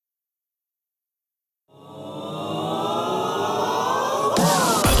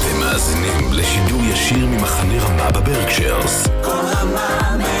לשידור ישיר ממחנה רמה בברקשיירס. כל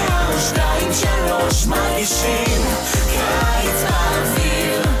רמה 102.3 מרגישים קיץ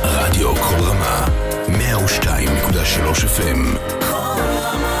באוויר. רדיו כל רמה 102.3 FM. כל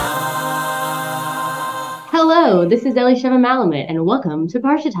רמה. Hello, this is Elisheva Malamet, and welcome to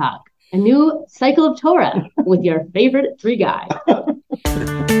Parsha Talk, a new cycle of Torah with your favorite three guys.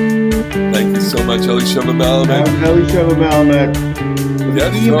 Thank you so much, Elisheva Malamet. I'm Elisheva Malamet.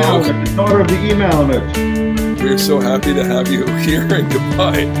 Yes, The daughter of the Malamet. We're so happy to have you here, and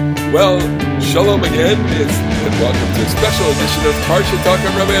goodbye. Well, shalom again, and welcome to a special edition of Parsha Talk.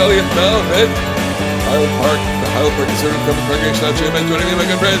 I'm Rabbi Elliot Malamet. Highland Park, the Highland Park Conservative Covenant Congregation on JMN. Joining me, my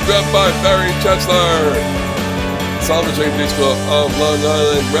good friend, Rabbi Barry Chesler. Solomon Jacob Day School of Long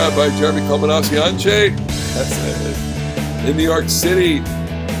Island, Rabbi Jeremy Kolmanovsky Anshe. That's it. In New York City.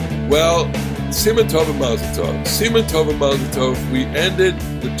 Well, Siman Tov and Mazel Tov. Siman Tov and Mazel Tov. We ended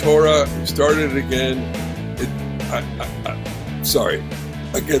the Torah. We started it again. Sorry,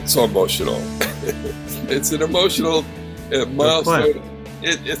 I get so emotional. It's an emotional milestone.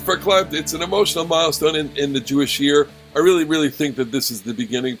 It's an emotional milestone in the Jewish year. I really think that this is the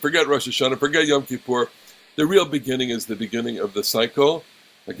beginning. Forget Rosh Hashanah. Forget Yom Kippur. The real beginning is the beginning of the cycle.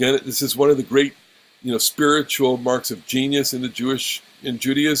 Again, this is one of the great, spiritual marks of genius in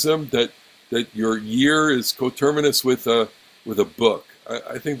Judaism, that your year is coterminous with a book.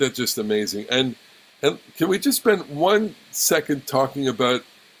 I think that's just amazing. And can we just spend 1 second talking about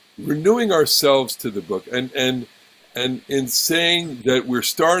renewing ourselves to the book and in saying that we're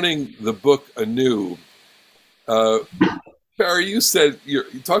starting the book anew. Barry, you said you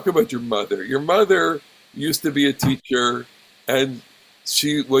talk about your mother. Your mother used to be a teacher, and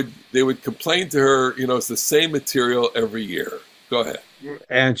they would complain to her, it's the same material every year. Go ahead.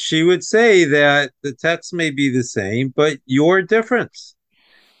 And she would say that the text may be the same, but you're different.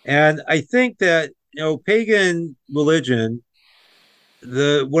 And I think that, pagan religion,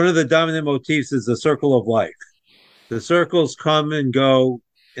 one of the dominant motifs is the circle of life. The circles come and go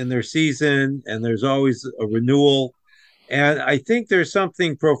in their season, and there's always a renewal. And I think there's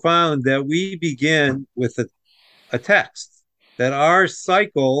something profound that we begin with a text, that our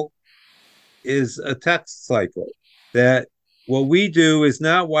cycle is a text cycle, that what we do is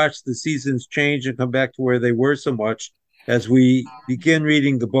not watch the seasons change and come back to where they were so much as we begin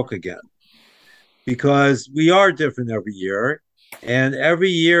reading the book again. Because we are different every year, and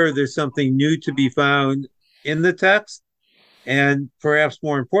every year there's something new to be found in the text, and perhaps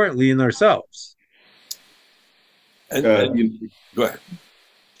more importantly, in ourselves. Go ahead.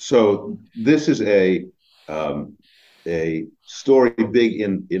 So this is a story big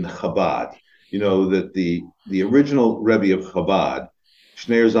in Chabad. That the original Rebbe of Chabad,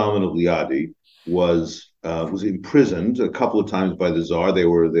 Shneir Zalman of Liadi, was imprisoned a couple of times by the Tsar. They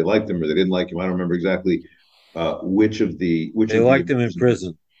liked him or they didn't like him. I don't remember exactly which. They liked him in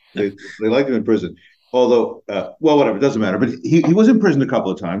prison. They liked him in prison. Although, whatever, it doesn't matter. But he was imprisoned a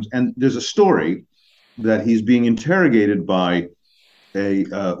couple of times, and there's a story that he's being interrogated by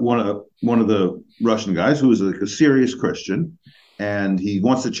one of the Russian guys who is a serious Christian, and he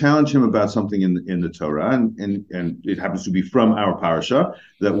wants to challenge him about something in the Torah, and it happens to be from our parasha,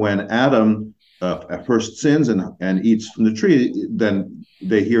 that when Adam first sins and eats from the tree, then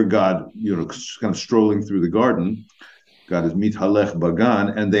they hear God, kind of strolling through the garden. God is mithalech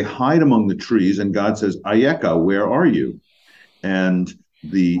bagan, and they hide among the trees, and God says, Ayeka, where are you? And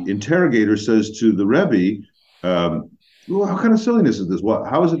the interrogator says to the Rebbe, how kind of silliness is this?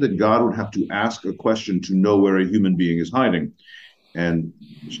 How is it that God would have to ask a question to know where a human being is hiding? And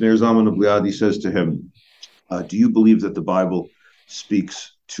Shneir Zalman of Liadi says to him, do you believe that the Bible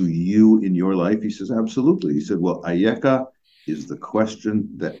speaks to you in your life? He says, absolutely. He said, well, Ayeka is the question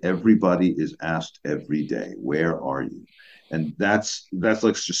that everybody is asked every day. Where are you? And that's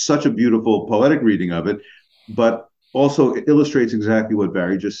like just such a beautiful poetic reading of it, but also it illustrates exactly what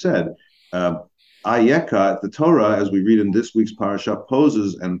Barry just said. Ayeka, the Torah, as we read in this week's parasha,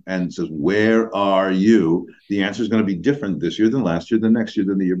 poses and says, where are you? The answer is going to be different this year than last year, than next year,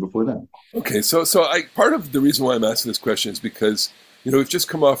 than the year before that. Okay, so part of the reason why I'm asking this question is because, we've just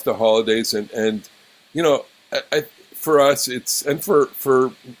come off the holidays and for us, and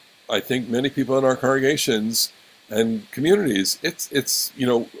for I think many people in our congregations and communities, it's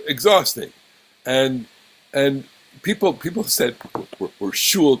exhausting. And people said, we're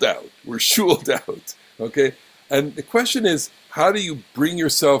shuled out. We're shuled out, okay? And the question is, how do you bring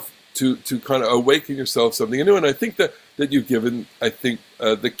yourself to kind of awaken yourself something new? And I think that you've given,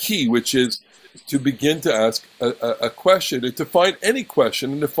 the key, which is to begin to ask a question, and to find any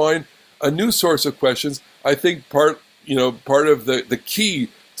question, and to find a new source of questions. I think part of the key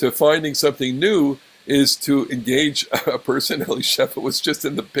to finding something new is to engage a person. Elisheva was just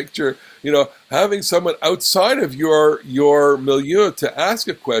in the picture, having someone outside of your milieu to ask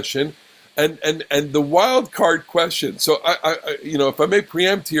a question, and the wild card question. So I if I may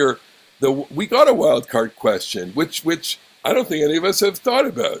preempt here, we got a wild card question, which I don't think any of us have thought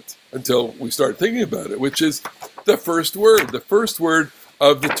about until we start thinking about it, which is the first word. The first word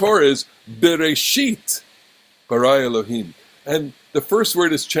of the Torah is Bereshit, bara Elohim. And the first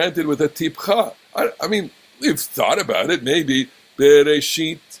word is chanted with a tipcha. I mean, we've thought about it, maybe.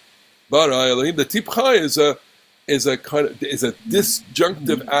 Bereshit, bara Elohim. The tipcha is a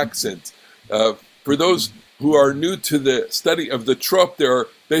disjunctive accent. For those who are new to the study of the trop, there are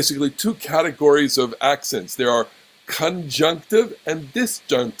basically two categories of accents. There are conjunctive and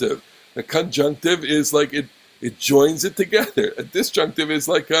disjunctive. The conjunctive is like it joins it together. A disjunctive is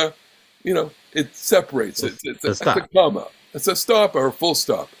like it separates it. It's a comma. It's a stop or a full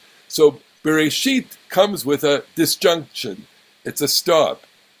stop. So Bereshit comes with a disjunction. It's a stop.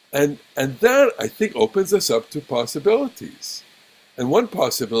 And that, I think, opens us up to possibilities. And one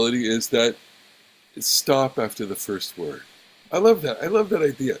possibility is that it's stop after the first word. I love that. I love that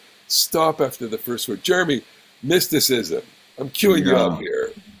idea. Stop after the first word. Jeremy, mysticism. I'm queuing you up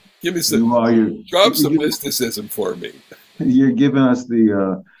here. Give me some, drop some mysticism for me. You're giving us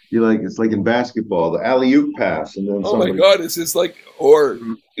the, it's like in basketball, the alley-oop pass. And then my God, it's just like,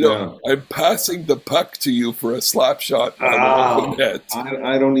 I'm passing the puck to you for a slap shot on the net.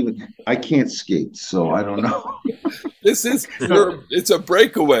 I can't skate, so I don't know. It's a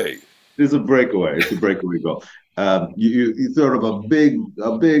breakaway. It's a breakaway goal. You throw up a big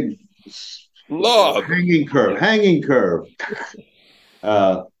lob, hanging curve.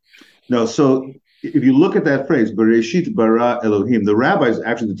 No, so if you look at that phrase, Bereshit bara Elohim, the rabbis,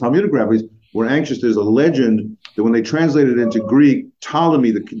 actually the Talmudic rabbis, were anxious. There's a legend that when they translated it into Greek,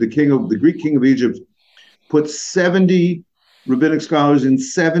 Ptolemy, the Greek king of Egypt, put 70 rabbinic scholars in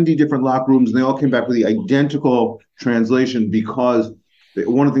 70 different locked rooms, and they all came back with the identical translation because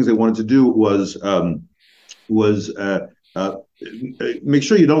one of the things they wanted to do was make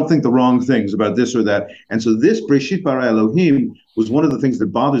sure you don't think the wrong things about this or that. And so this Bereshit bara Elohim was one of the things that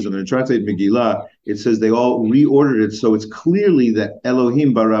bothers them. In the Tractate Megillah, it says they all reordered it, so it's clearly that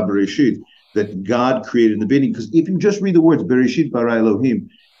Elohim bara Bereshit, that God created in the beginning. Because if you just read the words Bereshit bara Elohim,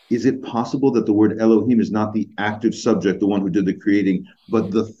 is it possible that the word Elohim is not the active subject, the one who did the creating,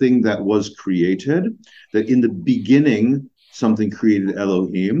 but the thing that was created? That in the beginning, something created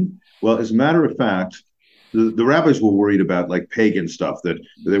Elohim? Well, as a matter of fact, the rabbis were worried about like pagan stuff, that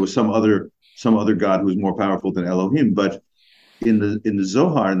there was some other God who was more powerful than Elohim. But in the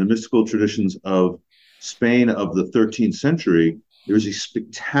Zohar, in the mystical traditions of Spain of the 13th century, there is a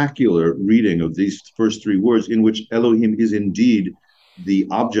spectacular reading of these first three words in which Elohim is indeed the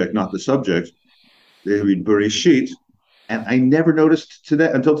object, not the subject. They read Bereshit, and I never noticed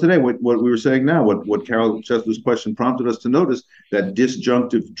until today what we were saying now, what Carol Chester's question prompted us to notice, that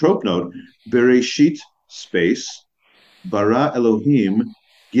disjunctive trope note, Bereshit space, bara Elohim,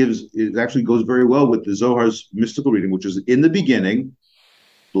 it actually goes very well with the Zohar's mystical reading, which is in the beginning,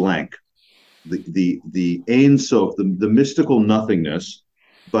 blank. The Ein Sof, the mystical nothingness,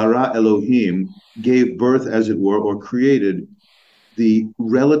 bara Elohim, gave birth, as it were, or created the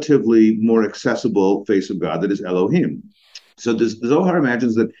relatively more accessible face of God that is Elohim. So the Zohar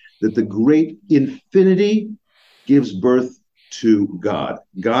imagines that the great infinity gives birth to God.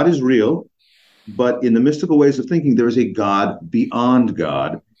 God is real, but in the mystical ways of thinking, there is a God beyond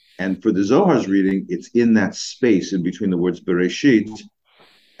God. And for the Zohar's reading, it's in that space in between the words Bereshit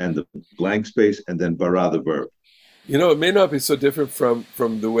and the blank space, and then bara, the verb. It may not be so different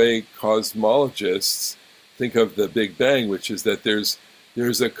from the way cosmologists think of the Big Bang, which is that there's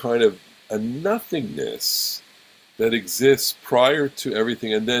a kind of a nothingness that exists prior to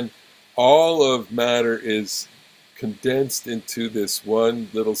everything, and then all of matter is condensed into this one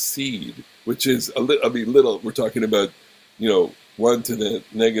little seed, which is little. We're talking about, 1 to the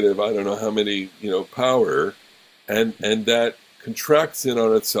negative, I don't know how many, power, and that contracts in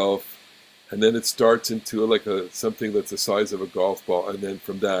on itself, and then it starts into something that's the size of a golf ball, and then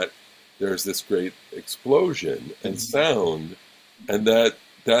from that there's this great explosion and sound, and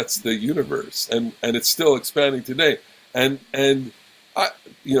that's the universe, and it's still expanding today, and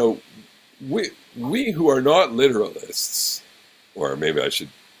we who are not literalists, or maybe I should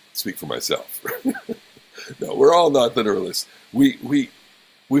speak for myself. No, we're all not literalists.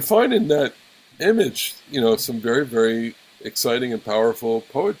 We find in that image, some very, very exciting and powerful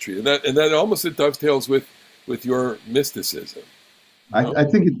poetry, and that almost it dovetails with your mysticism. I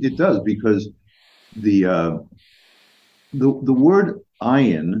think it does, because the the word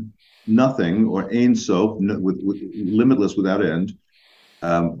ayin, nothing, or ein sof, with limitless without end.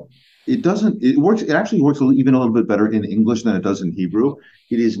 It doesn't. It works. It actually works even a little bit better in English than it does in Hebrew.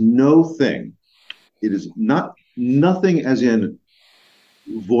 It is no thing. It is not nothing, as in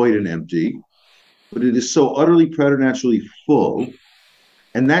void and empty, but it is so utterly preternaturally full,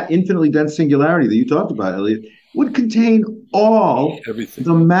 and that infinitely dense singularity that you talked about, Elliot, would contain all Everything.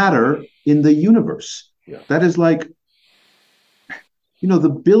 the matter in the universe. Yeah. That is like, the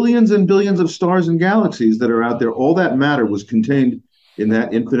billions and billions of stars and galaxies that are out there. All that matter was contained in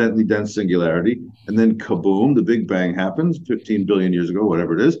that infinitely dense singularity, and then kaboom, the Big Bang happens 15 billion years ago,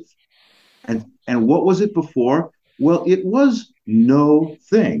 whatever it is. And what was it before? Well, it was no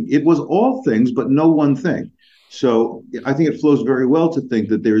thing. It was all things, but no one thing. So I think it flows very well to think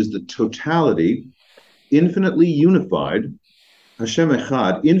that there is the totality, infinitely unified, Hashem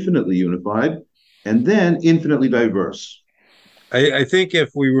Echad, infinitely unified, and then infinitely diverse. I think if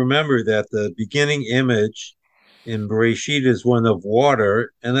we remember that the beginning image in Bereshit is one of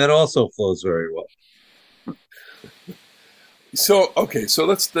water, and that also flows very well. So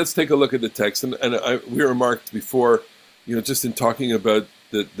let's take a look at the text, and we remarked before, just in talking about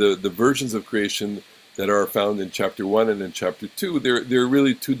the versions of creation that are found in chapter 1 and in chapter 2, there are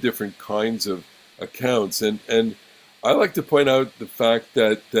really two different kinds of accounts, and I like to point out the fact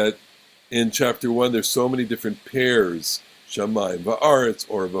that in chapter 1 there's so many different pairs, Shamayim va'aretz,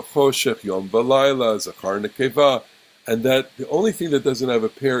 or v'choshech, Yom v'layla, Zachar nekeva, and that the only thing that doesn't have a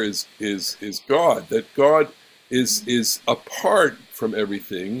pair is God. That God is apart from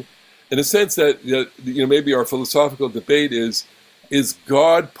everything, in a sense that maybe our philosophical debate is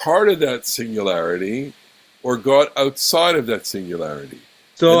God part of that singularity, or God outside of that singularity?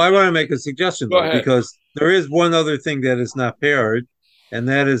 So I want to make a suggestion, though, because there is one other thing that is not paired, and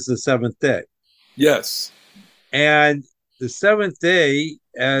that is the seventh day. Yes. And the seventh day,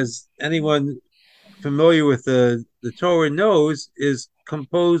 as anyone familiar with the Torah knows, is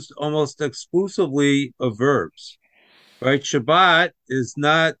composed almost exclusively of verbs, right? Shabbat is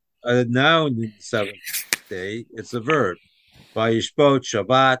not a noun in the seventh day, it's a verb. Vayishbot,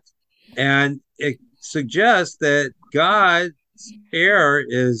 Shabbat. And it suggests that God's pair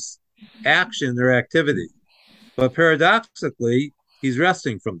is action or activity. But paradoxically, he's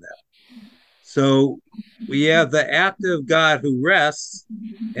resting from that. So we have the active God who rests,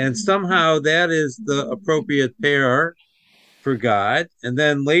 and somehow that is the appropriate pair for God. And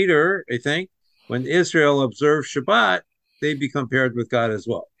then later, I think, when Israel observes Shabbat, they become paired with God as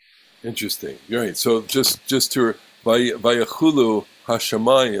well. Interesting. You're right. So just to Vayachulu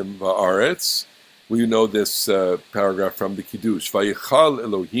Hashamayim va'aretz, we know this paragraph from the Kiddush. Vayichal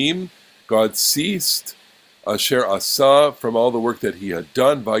Elohim, God ceased, Asher Asa, from all the work that he had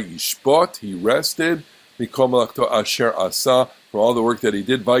done. Vayishbot, he rested. Mikol Malachto Asher Asa, from all the work that he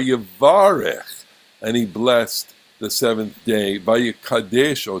did. Vayivarech, and he blessed the seventh day.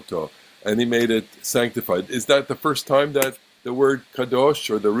 Vayikadesh Oto, and he made it sanctified. Is that the first time that the word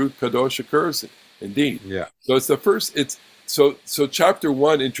kadosh or the root kadosh occurs? Indeed. Yeah. So it's the first. So chapter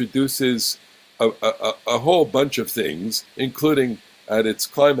 1 introduces a whole bunch of things, including at its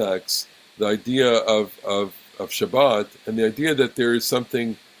climax the idea of Shabbat, and the idea that there is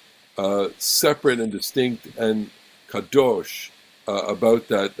something separate and distinct and kadosh about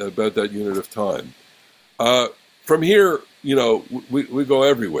that unit of time. From here, we go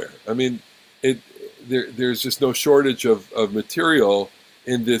everywhere. I mean, there's just no shortage of material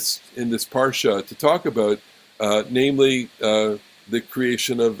in this parsha to talk about, namely the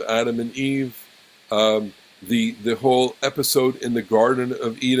creation of Adam and Eve, the whole episode in the Garden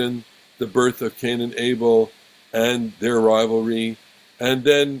of Eden, the birth of Cain and Abel, and their rivalry, and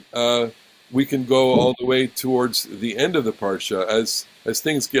then we can go all the way towards the end of the parsha as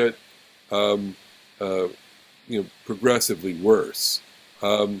things get progressively worse.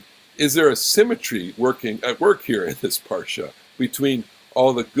 Is there a symmetry at work here in this parsha between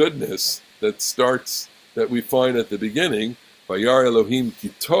all the goodness that we find at the beginning, Vayar Elohim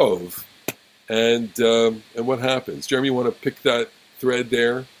Kitov, and what happens? Jeremy, you want to pick that thread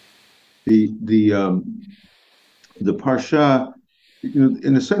there? The parsha,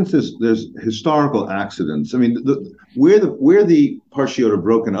 in a sense, there's historical accidents. I mean, where the parshiot are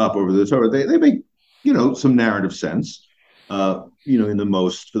broken up over the Torah, they make some narrative sense, for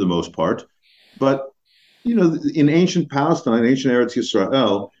the most part. But in ancient Palestine, ancient Eretz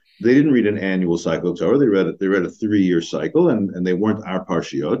Yisrael, they didn't read an annual cycle of Torah. They read a 3-year cycle, and they weren't our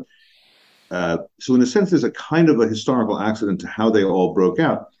parshiot. So in a sense, there's a kind of a historical accident to how they all broke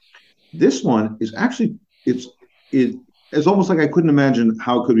out. This one is actually it's almost like I couldn't imagine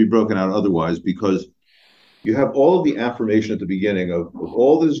how it could be broken out otherwise, because you have all of the affirmation at the beginning of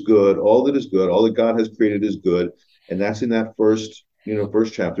all that is good, all that is good, all that God has created is good, and that's in that first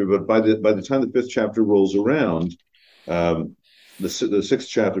chapter. But by the time the fifth chapter rolls around, the sixth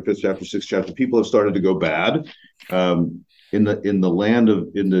chapter, fifth chapter, sixth chapter, people have started to go bad. In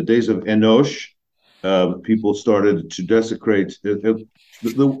the days of Enosh, people started to desecrate. The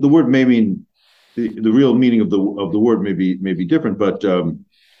word may mean the real meaning of the word may be different, but in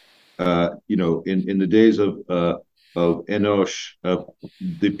the days of Enosh,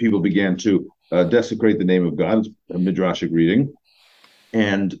 the people began to desecrate the name of God. A midrashic reading,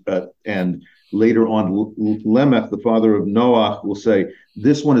 and later on, Lamech, the father of Noah, will say,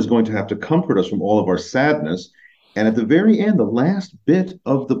 "This one is going to have to comfort us from all of our sadness." And at the very end, the last bit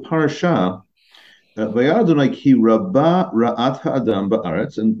of the parasha, and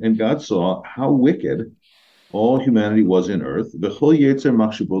God saw how wicked all humanity was in earth. And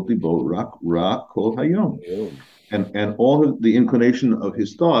all of the inclination of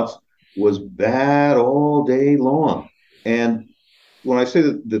his thoughts was bad all day long. And when I say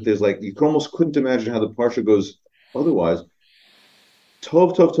that there's you almost couldn't imagine how the parsha goes otherwise.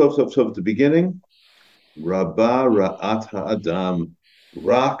 Tov, tov, tov, tov, tov at the beginning. Rabba ra'at ha'adam.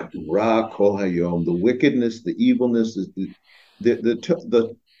 Rak ra kol hayom. The wickedness, the evilness,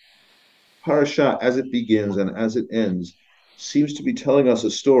 the parasha as it begins and as it ends seems to be telling us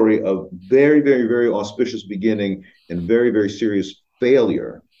a story of very, very, very auspicious beginning and very, very serious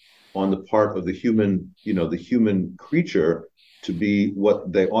failure on the part of the human creature to be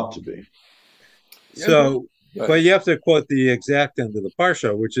what they ought to be. So, but you have to quote the exact end of the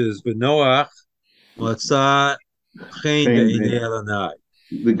parsha, which is V'Noach Matzah Chen B'Einei Adonai.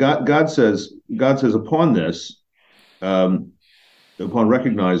 God says upon this, upon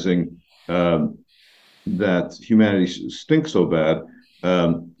recognizing that humanity stinks so bad,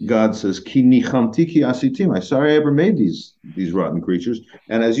 God says, "Ki nichamti ki asitim." I'm sorry I ever made these rotten creatures.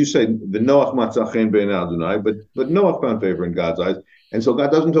 And as you say, the Noach matzah chen b'einei Adonai, but Noach found favor in God's eyes, and so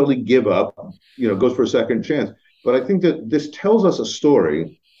God doesn't totally give up. Goes for a second chance. But I think that this tells us a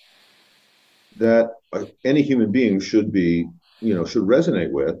story that any human being should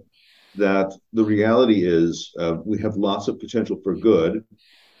resonate with. That the reality is we have lots of potential for good,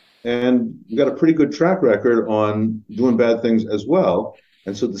 and we've got a pretty good track record on doing bad things as well.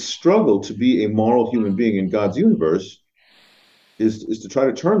 And so the struggle to be a moral human being in God's universe is to try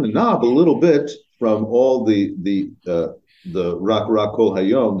to turn the knob a little bit from all the rak kol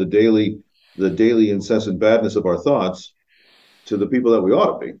hayom, the daily incessant badness of our thoughts, to the people that we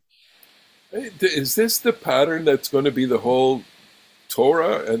ought to be. Is this the pattern that's going to be the whole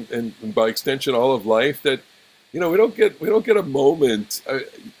Torah and by extension all of life? That we don't get a moment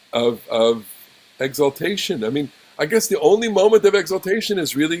of exaltation. I mean, I guess the only moment of exaltation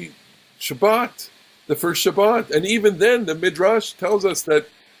is really Shabbat, the first Shabbat, and even then, the Midrash tells us that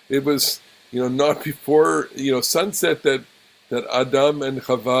it was not before sunset that Adam and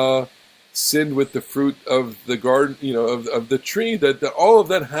Chava sinned with the fruit of the garden, of the tree. That all of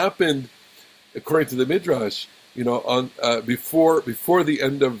that happened, according to the Midrash, on before the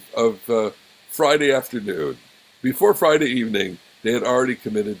end of Friday afternoon, before Friday evening, they had already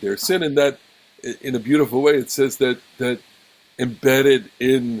committed their sin. And that, in a beautiful way, it says that embedded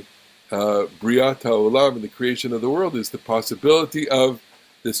in Briat HaOlam, in the creation of the world, is the possibility of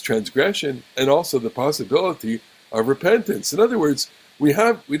this transgression and also the possibility of repentance. In other words, we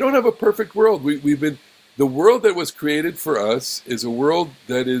don't have a perfect world. The world that was created for us is a world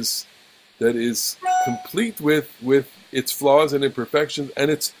that is complete with its flaws and imperfections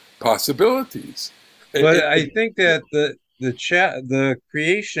and its possibilities. But I think that the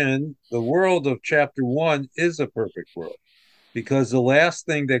creation, the world of chapter 1 is a perfect world, because the last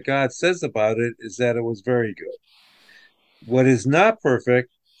thing that God says about it is that it was very good. What is not perfect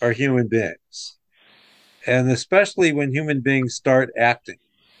are human beings, and especially when human beings start acting.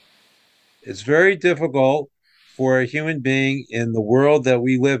 It's very difficult for a human being in the world that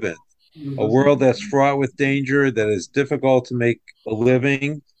we live in, a world that's fraught with danger, that is difficult to make a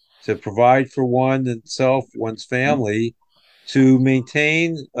living, to provide for oneself, one's family, to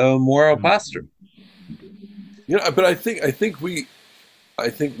maintain a moral posture. But I think we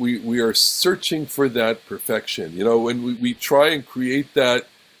are searching for that perfection. When we try and create that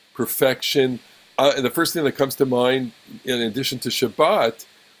perfection, the first thing that comes to mind, in addition to Shabbat,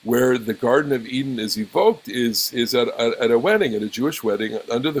 where the Garden of Eden is evoked, is at a wedding, at a Jewish wedding,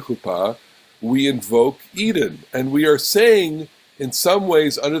 under the chuppah, we invoke Eden, and we are saying, in some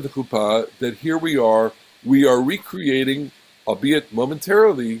ways, under the chuppah, that here we are recreating, albeit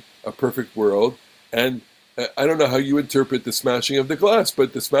momentarily, a perfect world. And I don't know how you interpret the smashing of the glass,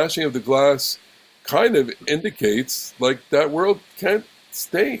 but the smashing of the glass kind of indicates like that world can't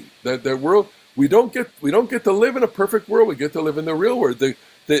stay. That world we don't get to live in a perfect world. We get to live in the real world.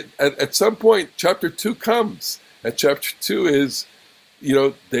 At some point, chapter 2 comes. And chapter 2 is,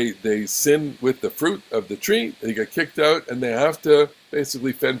 they sin with the fruit of the tree. They get kicked out, and they have to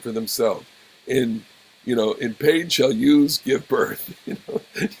basically fend for themselves. In pain shall use give birth.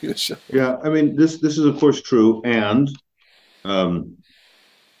 You shall. Yeah, I mean this is of course true, and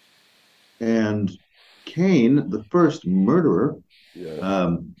Cain, the first murderer,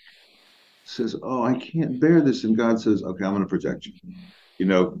 says, "Oh, I can't bear this," and God says, "Okay, I'm going to protect you."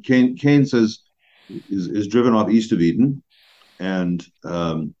 Cain says is driven off east of Eden, and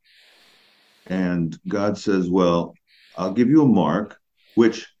God says, "Well, I'll give you a mark,"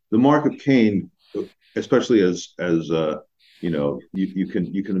 which the mark of Cain, especially as you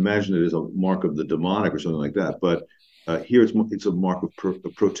can imagine it as a mark of the demonic or something like that. But here it's a mark of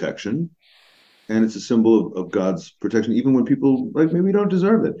protection, and it's a symbol of God's protection, even when people maybe don't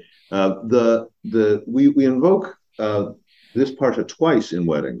deserve it. We invoke this parsha twice in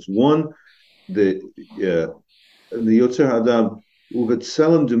weddings. One, the Yotzer Adam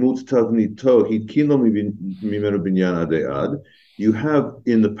uvetzelem demut tavnito hitkin lo mimenu binyan ad. You have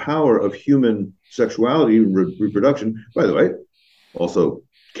in the power of human sexuality, reproduction. By the way, also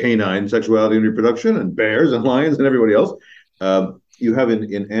canine sexuality and reproduction, and bears and lions and everybody else. You have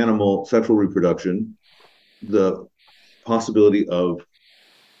in animal sexual reproduction the possibility of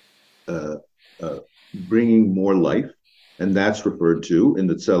bringing more life, and that's referred to in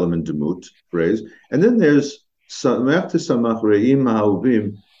the Tselem and Demut phrase. And then there's Samech Samach Re'im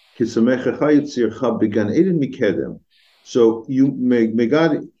Ha'uvim Kisamecha Yitzircha Began Eden Mikedem. So may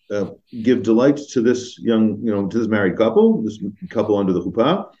God give delight to this to this married couple, this couple under the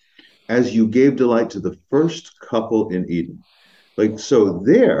chuppah, as you gave delight to the first couple in Eden. So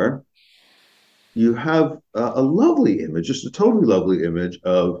there, you have a lovely image, just a totally lovely image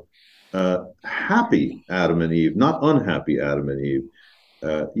of happy Adam and Eve, not unhappy Adam and Eve.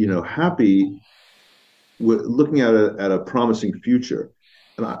 Happy, looking at a promising future.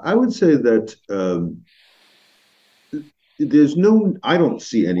 And I would say that I don't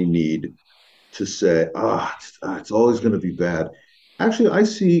see any need to say, it's always going to be bad. Actually, I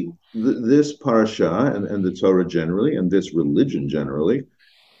see this parasha and the Torah generally, and this religion generally,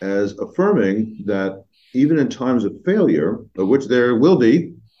 as affirming that even in times of failure, of which there will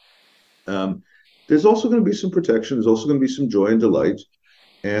be, there's also going to be some protection. There's also going to be some joy and delight.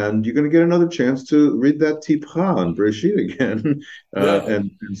 And you're going to get another chance to read that Tipcha on Bereshit again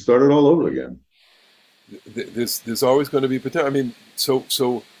and start it all over again. There's always going to be potential. I mean, so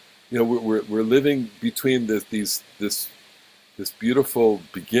we're living between this beautiful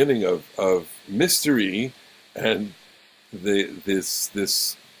beginning of mystery and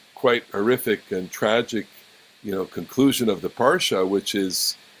this quite horrific and tragic conclusion of the parsha, which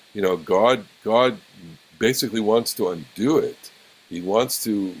is God basically wants to undo it. He wants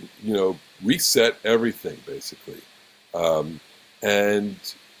to reset everything basically, and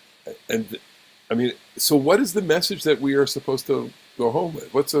I mean, so what is the message that we are supposed to go home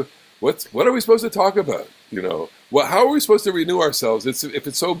with? What are we supposed to talk about? How are we supposed to renew ourselves? If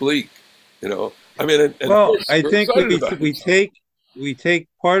it's so bleak, I mean. And well, I think we take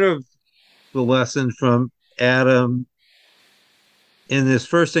part of the lesson from Adam in his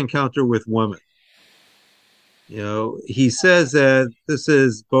first encounter with women. He says that this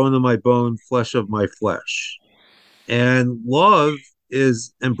is bone of my bone, flesh of my flesh, and love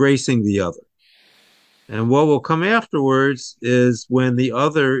is embracing the other. And what will come afterwards is when the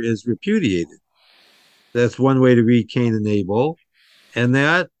other is repudiated. That's one way to read Cain and Abel, and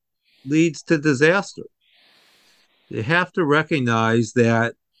that leads to disaster. You have to recognize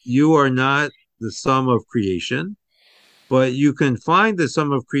that you are not the sum of creation, but you can find the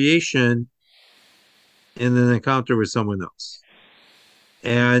sum of creation in an encounter with someone else.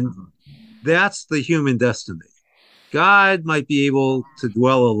 And that's the human destiny. God might be able to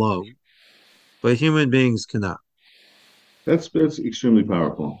dwell alone, but human beings cannot. That's extremely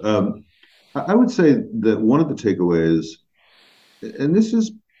powerful. I would say that one of the takeaways, and this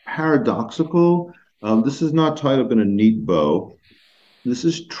is paradoxical, this is not tied up in a neat bow. This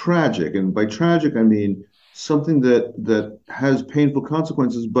is tragic, and by tragic I mean something that has painful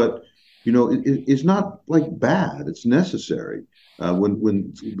consequences, but it's not bad. It's necessary.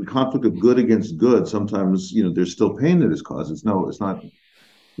 When the conflict of good against good, sometimes there's still pain that is caused. It's not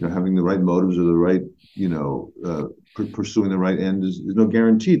having the right motives or the right pursuing the right end is no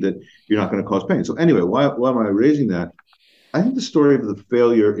guarantee that you're not going to cause pain. So anyway, why am I raising that? I think the story of the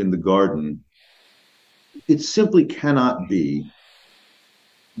failure in the garden, it simply cannot be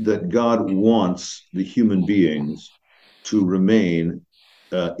that God wants the human beings to remain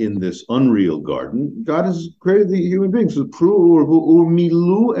in this unreal garden. God has created the human beings to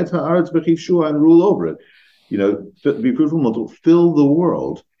milu et haaretz bechivshua, and rule over it. Be fruitful, multiple, fill the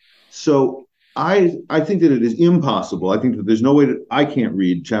world. So I think that it is impossible. I think that there's no way that I can't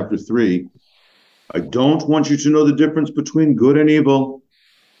read chapter 3. I don't want you to know the difference between good and evil.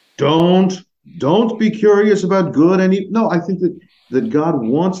 Don't be curious about good and evil. No, I think that God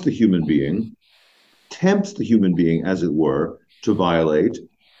wants the human being, tempts the human being, as it were, to violate,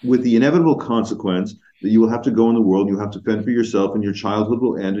 with the inevitable consequence that you will have to go in the world, you have to fend for yourself, and your childhood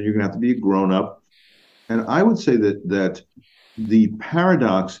will end, and you're going to have to be a grown-up. And I would say that the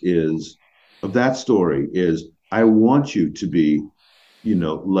paradox of that story is, I want you to be,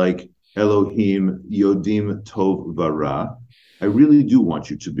 like Elohim Yodim Tov Vara. I really do want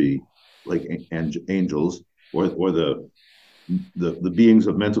you to be like angels or the beings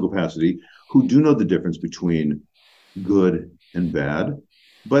of mental capacity who do know the difference between good and bad.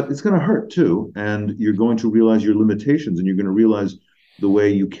 But it's going to hurt too, and you're going to realize your limitations, and you're going to realize the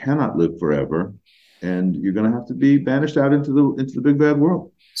way you cannot live forever, and you're going to have to be banished out into the big bad world.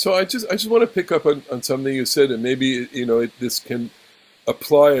 So I just want to pick up on something you said, and maybe this can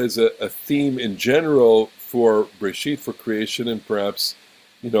apply as a theme in general for Breshit, for creation, and perhaps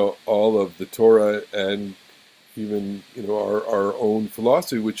all of the Torah, and even our own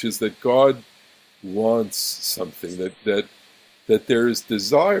philosophy, which is that God wants something, that there is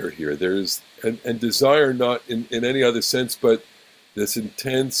desire here. There's and desire not in any other sense, but this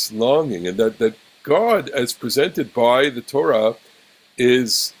intense longing, and that God, as presented by the Torah,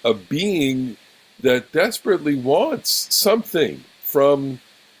 is a being that desperately wants something from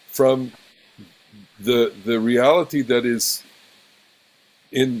the reality that is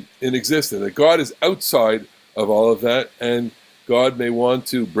in existence. That God is outside of all of that, and God may want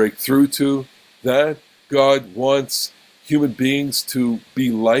to break through to that. God wants human beings to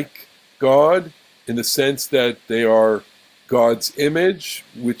be like God, in the sense that they are God's image,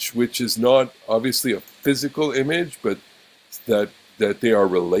 which is not obviously a physical image, but that they are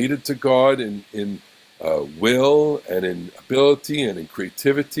related to God in will and in ability and in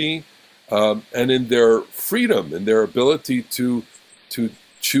creativity, and in their freedom and their ability to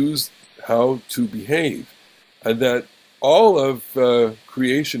choose how to behave, and that all of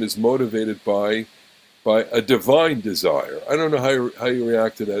creation is motivated by a divine desire. I don't know how you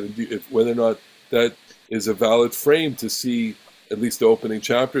react to that, whether or not that is a valid frame to see at least the opening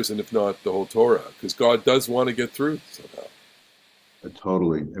chapters, and if not, the whole Torah, because God does want to get through somehow.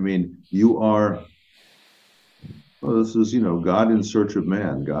 Totally. I mean, this is, God in search of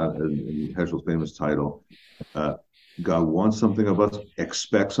man. God, in Heschel's famous title, God wants something of us,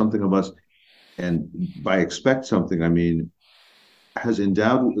 expects something of us, and by expect something, I mean, has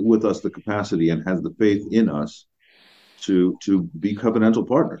endowed with us the capacity and has the faith in us to be covenantal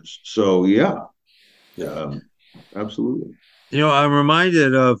partners. So yeah, absolutely. I'm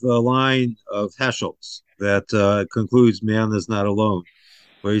reminded of a line of Heschel's that concludes "Man is not alone,"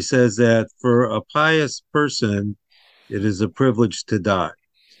 where he says that for a pious person, it is a privilege to die.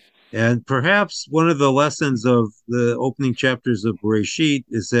 And perhaps one of the lessons of the opening chapters of Bereshit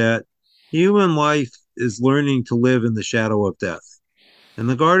is that human life is learning to live in the shadow of death. In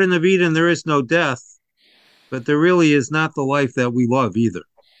the Garden of Eden, there is no death, but there really is not the life that we love either.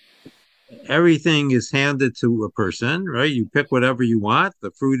 Everything is handed to a person, right? You pick whatever you want.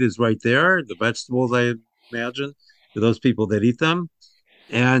 The fruit is right there. The vegetables, I imagine, for those people that eat them.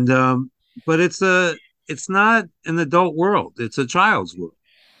 And but it's not an adult world. It's a child's world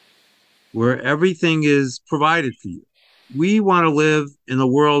where everything is provided for you. We want to live in a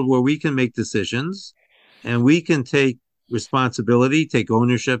world where we can make decisions and we can take responsibility, take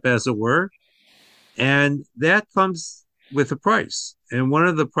ownership, as it were. And that comes with a price. And one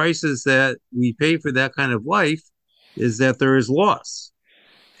of the prices that we pay for that kind of life is that there is loss.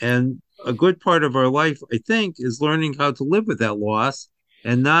 And a good part of our life, I think, is learning how to live with that loss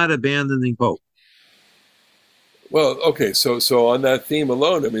and not abandoning hope. Well, okay, so on that theme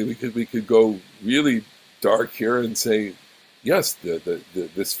alone, I mean, we could go really dark here and say, yes,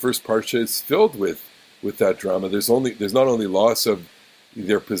 this first parsha is filled with that drama. There's not only loss of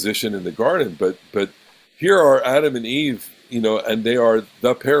their position in the garden, but here are Adam and Eve, and they are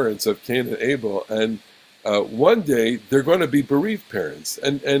the parents of Cain and Abel, and one day they're going to be bereaved parents,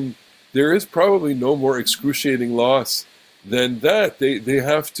 and there is probably no more excruciating loss than that. They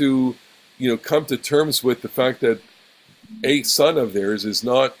have to come to terms with the fact that a son of theirs is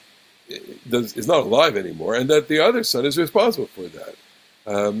not alive anymore, and that the other son is responsible for that,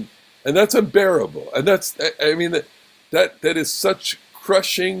 and that's unbearable. And that is such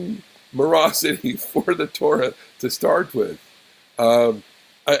crushing morosity for the Torah to start with.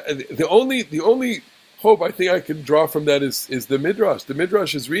 The only hope I think I can draw from that is the Midrash. The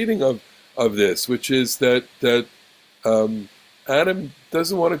Midrash's reading of this, which is that Adam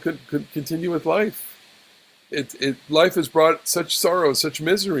doesn't want to continue with life. Life has brought such sorrow, such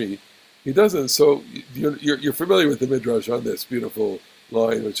misery. He doesn't. So you're familiar with the Midrash on this beautiful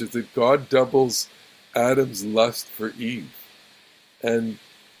line, which is that God doubles Adam's lust for Eve, and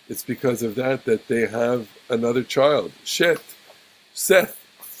it's because of that they have another child, Seth,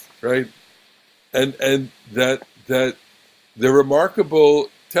 right? And that the remarkable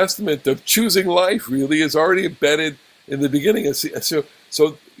testament of choosing life really is already embedded in the beginning. So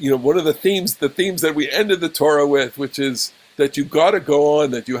one of the themes that we ended the Torah with, which is that you got to go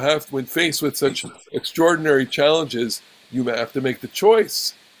on, that you have, when faced with such extraordinary challenges, you have to make the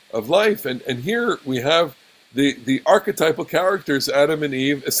choice of life. And here we have the archetypal characters, Adam and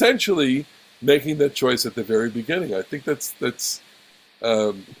Eve, essentially making that choice at the very beginning. I think that's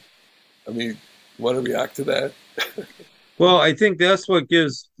want to react to that? Well, I think that's what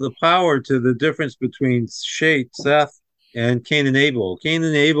gives the power to the difference between Seth and Cain and Abel. Cain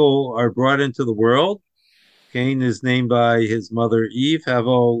and Abel are brought into the world. Cain is named by his mother Eve.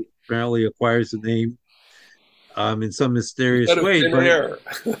 Havel apparently acquires the name in some mysterious way.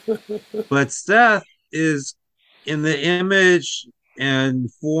 But Seth is in the image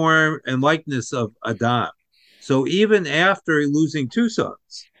and form and likeness of Adam. So even after losing two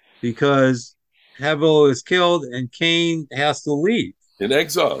sons, because Havel is killed and Cain has to leave. In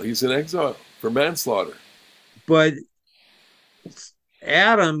exile. He's in exile for manslaughter. But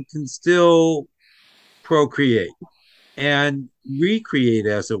Adam can still procreate and recreate,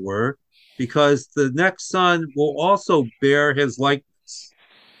 as it were, because the next son will also bear his likeness.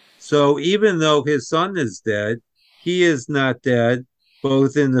 So even though his son is dead, he is not dead,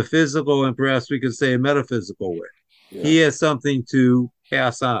 both in the physical and perhaps we could say a metaphysical way. Yeah. He has something to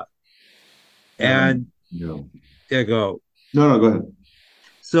pass on. And go ahead.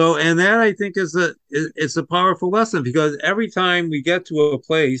 So, and that I think is a powerful lesson, because every time we get to a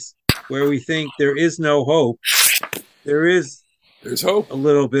place where we think there is no hope, there's hope. A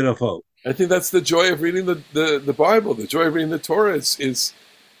little bit of hope. I think that's the joy of reading the Bible. The joy of reading the Torah is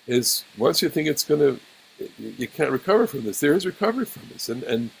once you think it's going to, you can't recover from this. There is recovery from this,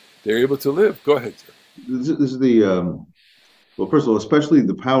 and they're able to live. Go ahead, sir. This is the well, first of all, especially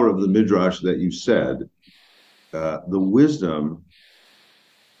the power of the Midrash that you said, the wisdom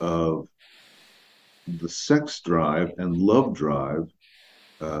of the sex drive and love drive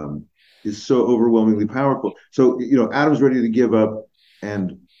is so overwhelmingly powerful. So, Adam's ready to give up,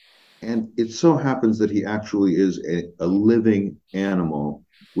 and it so happens that he actually is a living animal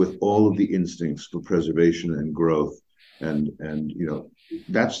with all of the instincts for preservation and growth, and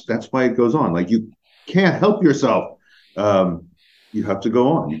that's why it goes on. Like, you can't help yourself. You have to go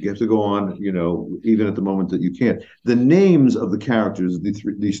on. You have to go on, even at the moment that you can't. The names of the characters,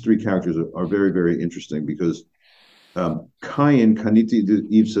 these three characters are very, very interesting, because Kaniti,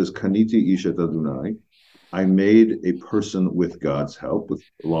 Eve says, Kaniti Ishet Adonai. I made a person with God's help,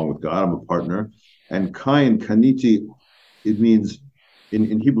 along with God. I'm a partner. And Kain, Kaniti, it means,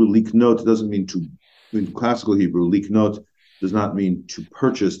 in Hebrew, liknot doesn't mean to, in classical Hebrew, liknot does not mean to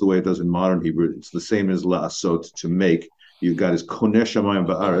purchase the way it does in modern Hebrew. It's the same as la'asot, to make. You've got his koneh shamayim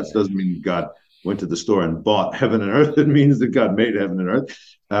va'aretz. Doesn't mean God went to the store and bought heaven and earth. It means that God made heaven and earth.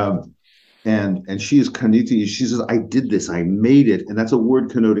 And she is kaniti. She says, I did this. I made it. And that's a word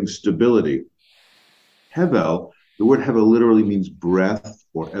connoting stability. Hevel, the word hevel literally means breath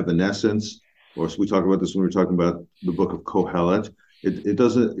or evanescence. Or so we talked about this when we were talking about the book of Kohelet.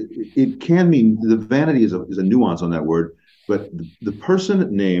 It can mean, the vanity is a nuance on that word, but the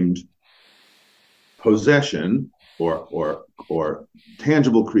person named possession or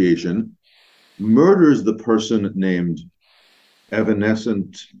tangible creation murders the person named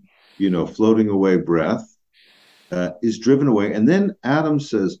evanescent, floating away breath, is driven away. And then Adam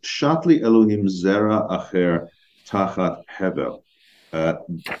says, Shatli Elohim zera acher tachat hevel.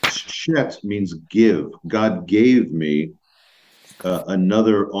 Shet means give. God gave me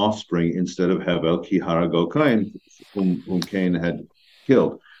another offspring instead of Hevel, ki harago Cain, whom Cain had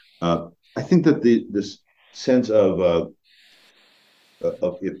killed. I think that this sense of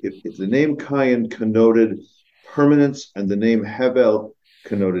if the name Cain connoted permanence and the name Hevel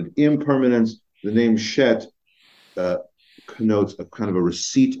connoted impermanence, the name Shet connotes a kind of a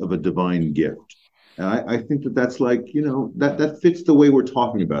receipt of a divine gift. And I think that's like, that fits the way we're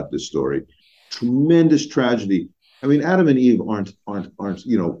talking about this story. Tremendous tragedy. I mean, Adam and Eve aren't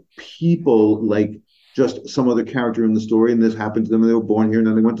people like just some other character in the story, and this happened to them. They were born here, and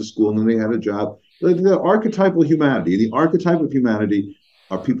then they went to school, and then they had a job. The archetypal humanity, the archetype of humanity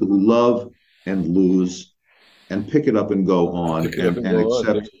are people who love and lose and pick it up and go on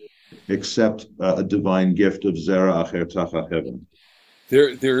and accept a divine gift of Zera Acher Tachah Heaven.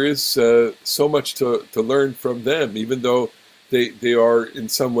 There is so much to learn from them, even though they are in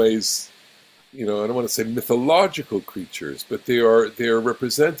some ways, I don't want to say mythological creatures, but they are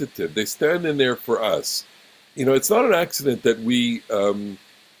representative. They stand in there for us. It's not an accident that we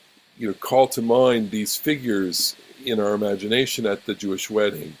call to mind these figures in our imagination at the Jewish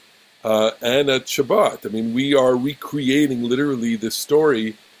wedding and at Shabbat. I mean, we are recreating literally this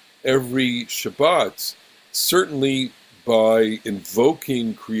story every Shabbat, certainly by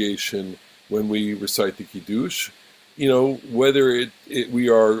invoking creation when we recite the Kiddush. Whether we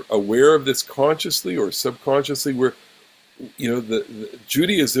are aware of this consciously or subconsciously, the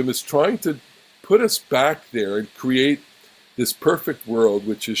Judaism is trying to put us back there and create this perfect world,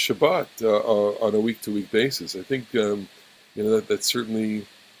 which is Shabbat, on a week-to-week basis. I think that's certainly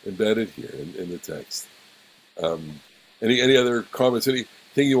embedded here in the text. Any other comments?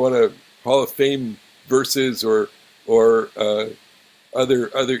 Anything you want to Hall of Fame verses or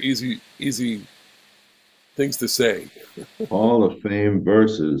other easy things to say? Hall of Fame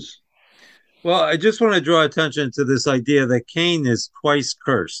verses. Well, I just want to draw attention to this idea that Cain is twice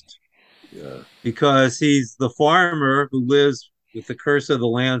cursed. Yeah. Because he's the farmer who lives with the curse of the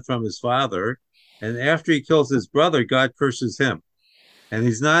land from his father. And after he kills his brother, God curses him. And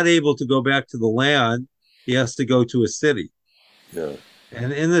he's not able to go back to the land. He has to go to a city. Yeah.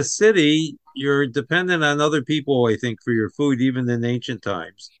 And in the city, you're dependent on other people, I think, for your food, even in ancient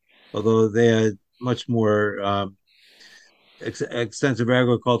times, although they had much more extensive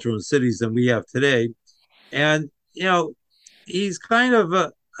agriculture in cities than we have today. And, he's kind of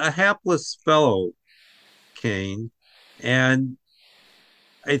a hapless fellow, Cain. And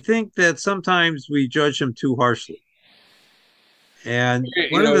I think that sometimes we judge him too harshly. And I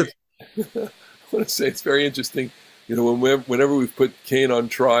want to say it's very interesting. Whenever we've put Cain on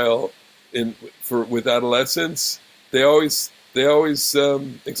trial with adolescents, they always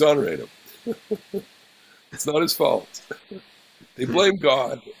exonerate him. It's not his fault. They blame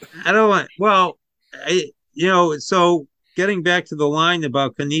God. I don't want. Well, so getting back to the line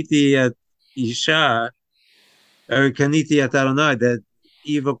about Kaniti at Isha or Kaniti at Adonai, that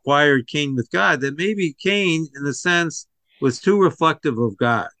Eve acquired Cain with God, that maybe Cain, in a sense, was too reflective of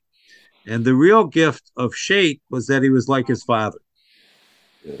God. And the real gift of Shet was that he was like his father,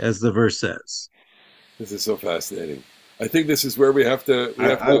 as the verse says. This is so fascinating. I think this is where we have to.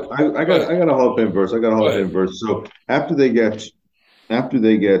 I got a Hall of Fame verse. So after they get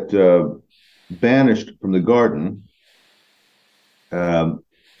banished from the garden,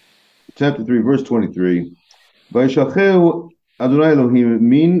 chapter 3, verse 23, Vayishalcheu Adonai Elohim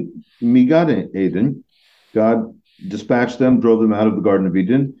min migad Eden. God dispatched them, drove them out of the Garden of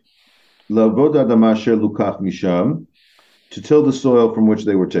Eden. Lavod adama asher lukach misham, to till the soil from which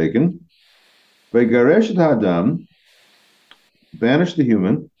they were taken. Vaygaresh ha'adam, banished the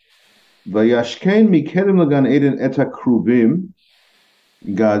human. Vayashkein mikedem lagan Eden et hakrubim.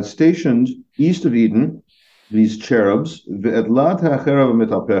 God stationed east of Eden these cherubs, ve'edlat ha'acherav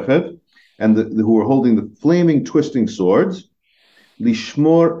mitapechet, and who were holding the flaming, twisting swords,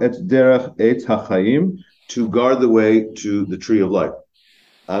 lishmor et derech et hachayim, to guard the way to the tree of life.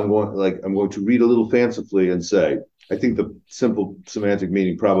 I'm going to read a little fancifully and say, I think the simple semantic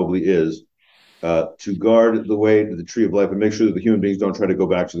meaning probably is to guard the way to the tree of life and make sure that the human beings don't try to go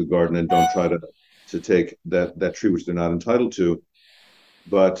back to the garden and don't try to take that tree which they're not entitled to.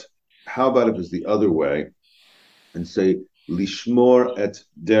 But how about if it's the other way and say, lishmor et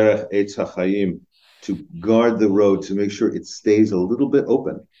derech eitz hachayim, to guard the road, to make sure it stays a little bit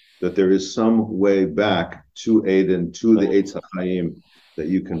open, that there is some way back to Eden, to the eitz hachayim that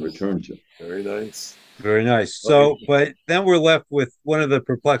you can return to. Very nice. Very nice. So, but then we're left with one of the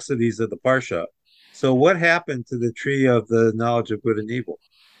perplexities of the Parsha. So what happened to the tree of the knowledge of good and evil?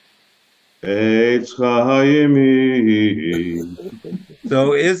 Eitz hachayim.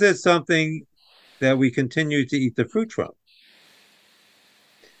 So is it something that we continue to eat the fruit from?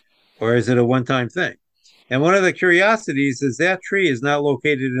 Or is it a one-time thing? And one of the curiosities is that tree is not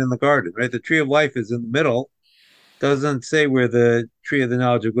located in the garden, right? The tree of life is in the middle. Doesn't say where the tree of the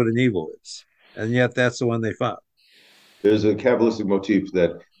knowledge of good and evil is. And yet that's the one they found. There's a Kabbalistic motif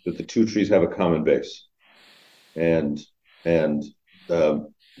that the two trees have a common base. And I don't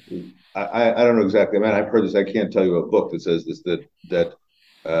know exactly. I mean, I've heard this. I can't tell you a book that says this, that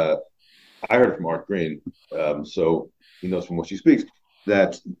I heard it from Art Green. So he knows from what she speaks.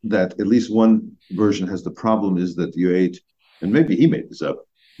 that at least one version has the problem is that you ate, and maybe he made this up,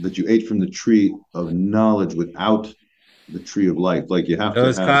 that you ate from the tree of knowledge without the tree of life. Like you have That to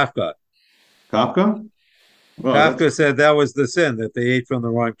was have Kafka. Kafka. Well, Kafka said that was the sin, that they ate from the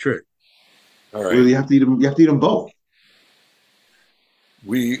wrong tree. All right. well, you have to eat them. You have to eat them both.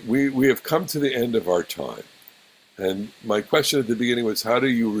 We have come to the end of our time. And my question at the beginning was, how do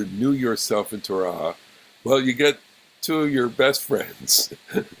you renew yourself in Torah? Well, you get two of your best friends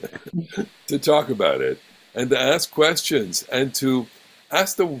to talk about it and to ask questions and to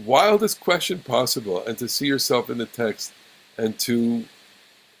ask the wildest question possible and to see yourself in the text and to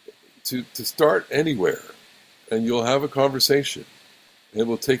start anywhere. And you'll have a conversation. It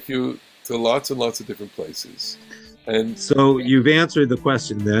will take you to lots and lots of different places. And so you've answered the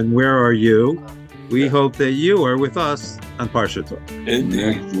question then, where are you? We hope that you are with us on Parsha Talk.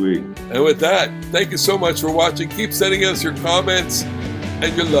 Indeed. Next week. And with that, thank you so much for watching. Keep sending us your comments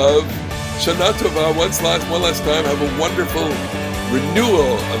and your love. Shana Tova, one last time. Have a wonderful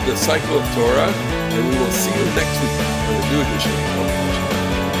renewal of the cycle of Torah. And we will see you next week for a new edition of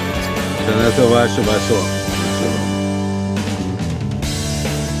Shana Tova, Shabbat Shalom.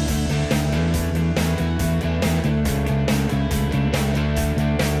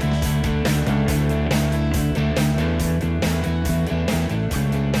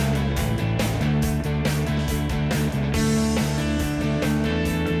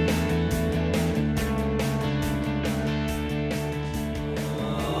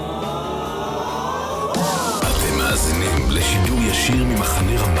 לשידור ישיר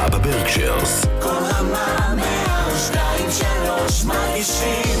ממחנה רמה בברקשיירס. כל רמה 102.3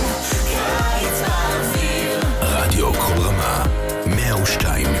 מרגישים קיץ באוויר. רדיו כל רמה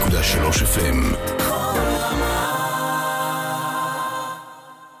 102.3 FM.